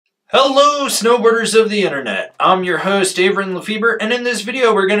Hello snowboarders of the internet, I'm your host Avran LeFeber, and in this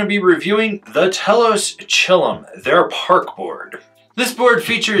video we're going to be reviewing the Telos Chillum, their park board. This board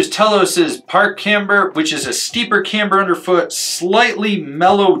features Telos's park camber, which is a steeper camber underfoot, slightly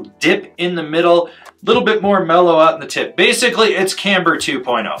mellow dip in the middle, a little bit more mellow out in the tip. Basically it's camber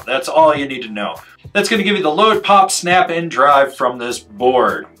 2.0, that's all you need to know. That's going to give you the load, pop, snap, and drive from this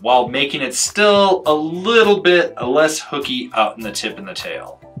board, while making it still a little bit less hooky out in the tip and the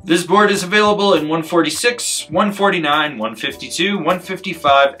tail. This board is available in 146, 149, 152,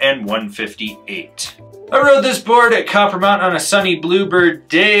 155, and 158. I rode this board at Copper Mountain on a sunny bluebird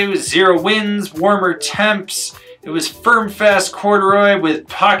day with 0 winds, warmer temps. It was firm, fast corduroy with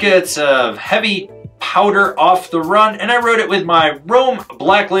pockets of heavy powder off the run, and I rode it with my Rome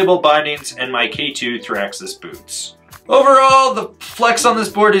Black Label bindings and my K2 Thraxis boots. Overall, the flex on this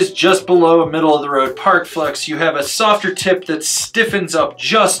board is just below a middle of the road park flex. You have a softer tip that stiffens up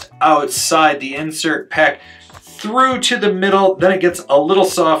just outside the insert pack through to the middle, then it gets a little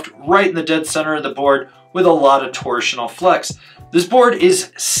soft right in the dead center of the board with a lot of torsional flex. This board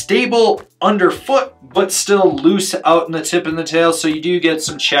is stable underfoot, but still loose out in the tip and the tail, so you do get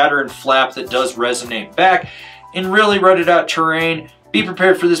some chatter and flap that does resonate back. In really rutted out terrain, be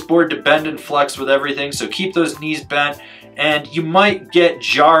prepared for this board to bend and flex with everything, so keep those knees bent, and you might get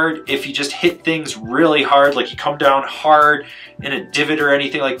jarred if you just hit things really hard, like you come down hard in a divot or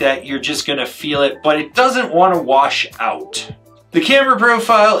anything like that. You're just gonna feel it, but it doesn't want to wash out. The camber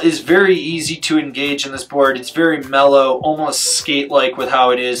profile is very easy to engage in this board. It's very mellow, almost skate-like with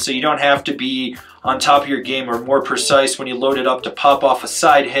how it is, so you don't have to be on top of your game or more precise when you load it up to pop off a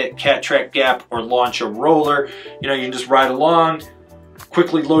side hit, cat track gap, or launch a roller. You know, you can just ride along,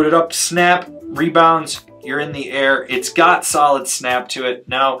 quickly load it up, snap, rebounds, you're in the air. It's got solid snap to it.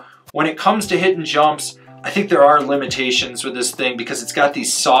 Now, when it comes to hitting jumps, I think there are limitations with this thing because it's got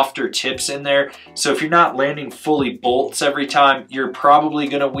these softer tips in there. So if you're not landing fully bolts every time, you're probably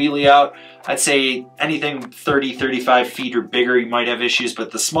gonna wheelie out. I'd say anything 30, 35 feet or bigger, you might have issues,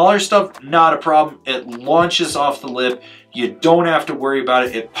 but the smaller stuff, not a problem. It launches off the lip. You don't have to worry about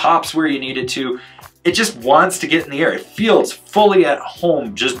it. It pops where you need it to. It just wants to get in the air. It feels fully at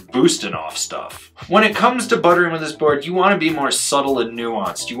home just boosting off stuff. When it comes to buttering with this board, you want to be more subtle and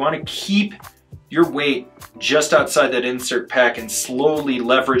nuanced. You want to keep your weight just outside that insert pack and slowly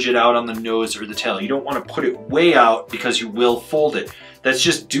leverage it out on the nose or the tail. You don't want to put it way out because you will fold it. That's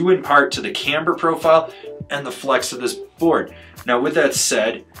just due in part to the camber profile and the flex of this board. Now with that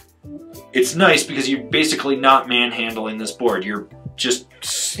said, it's nice because you're basically not manhandling this board. You're just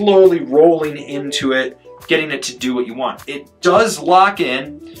slowly rolling into it, getting it to do what you want. It does lock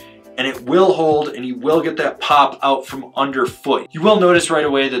in and it will hold, and you will get that pop out from underfoot. You will notice right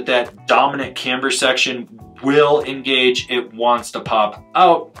away that that dominant camber section will engage. It wants to pop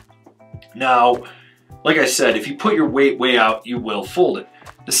out. Now, like I said, if you put your weight way out, you will fold it.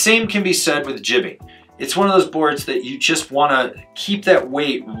 The same can be said with jibbing. It's one of those boards that you just want to keep that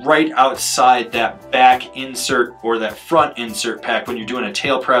weight right outside that back insert or that front insert pack when you're doing a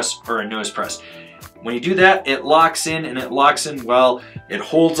tail press or a nose press. When you do that, it locks in, and it locks in well. It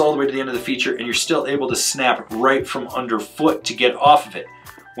holds all the way to the end of the feature, and you're still able to snap right from underfoot to get off of it.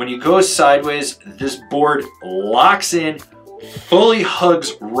 When you go sideways, this board locks in, fully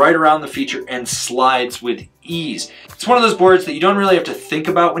hugs right around the feature, and slides with ease. It's one of those boards that you don't really have to think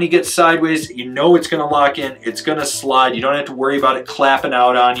about when you get sideways. You know it's gonna lock in, it's gonna slide. You don't have to worry about it clapping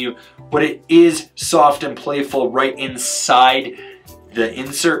out on you, but it is soft and playful right inside the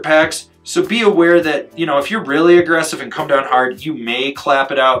insert packs. So be aware that, you know, if you're really aggressive and come down hard, you may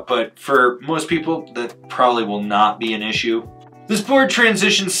clap it out, but for most people, that probably will not be an issue. This board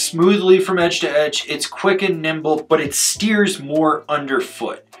transitions smoothly from edge to edge. It's quick and nimble, but it steers more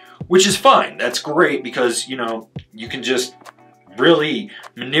underfoot, which is fine. That's great because, you know, you can just really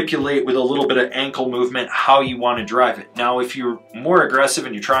manipulate with a little bit of ankle movement how you want to drive it. Now, if you're more aggressive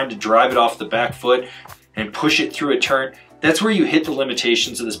and you're trying to drive it off the back foot and push it through a turn, that's where you hit the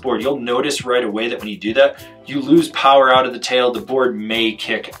limitations of this board. You'll notice right away that when you do that, you lose power out of the tail, the board may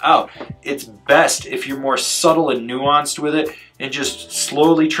kick out. It's best if you're more subtle and nuanced with it and just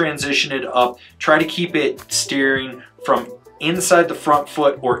slowly transition it up. Try to keep it steering from inside the front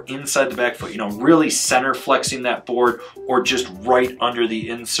foot or inside the back foot, you know, really center flexing that board or just right under the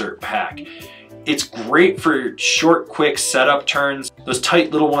insert pack. It's great for short, quick setup turns, those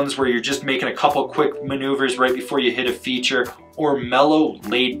tight little ones where you're just making a couple quick maneuvers right before you hit a feature, or mellow,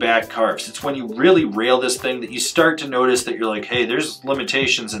 laid-back carves. It's when you really rail this thing that you start to notice that you're like, hey, there's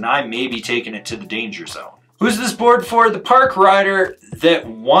limitations and I may be taking it to the danger zone. Who's this board for? The park rider that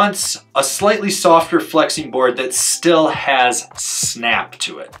wants a slightly softer flexing board that still has snap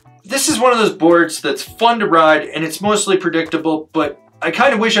to it. This is one of those boards that's fun to ride and it's mostly predictable, but I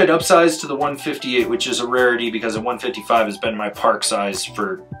kind of wish I'd upsize to the 158, which is a rarity because a 155 has been my park size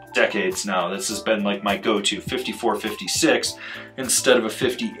for decades now. This has been like my go-to, 54, 56 instead of a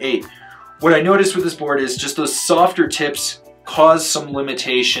 58. What I noticed with this board is just those softer tips cause some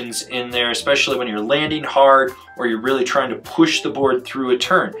limitations in there, especially when you're landing hard or you're really trying to push the board through a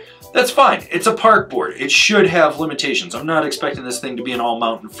turn. That's fine. It's a park board. It should have limitations. I'm not expecting this thing to be an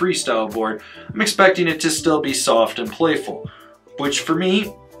all-mountain freestyle board. I'm expecting it to still be soft and playful, which for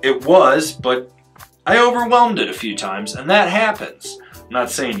me, it was, but I overwhelmed it a few times, and that happens. I'm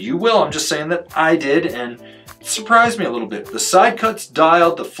not saying you will, I'm just saying that I did, and it surprised me a little bit. The side cut's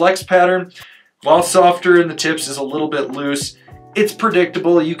dialed, the flex pattern, while softer in the tips, is a little bit loose. It's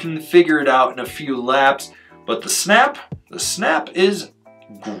predictable, you can figure it out in a few laps, but the snap is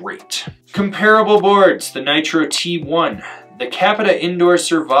great. Comparable boards, the Nitro T1, the Capita Indoor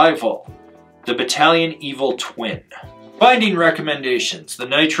Survival, the Battalion Evil Twin. Binding recommendations, the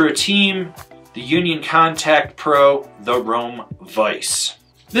Nitro Team, the Union Contact Pro, the Rome Vice.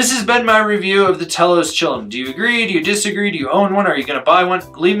 This has been my review of the Telos Chillum. Do you agree? Do you disagree? Do you own one? Are you going to buy one?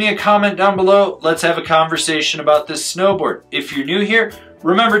 Leave me a comment down below. Let's have a conversation about this snowboard. If you're new here,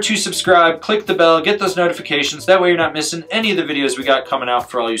 remember to subscribe, click the bell, get those notifications. That way you're not missing any of the videos we got coming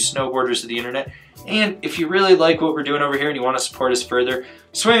out for all you snowboarders of the internet. And if you really like what we're doing over here and you want to support us further,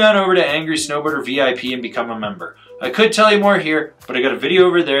 swing on over to Angry Snowboarder VIP and become a member. I could tell you more here, but I got a video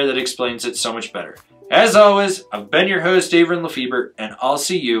over there that explains it so much better. As always, I've been your host, Avran LeFeber, and I'll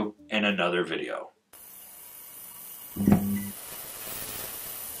see you in another video.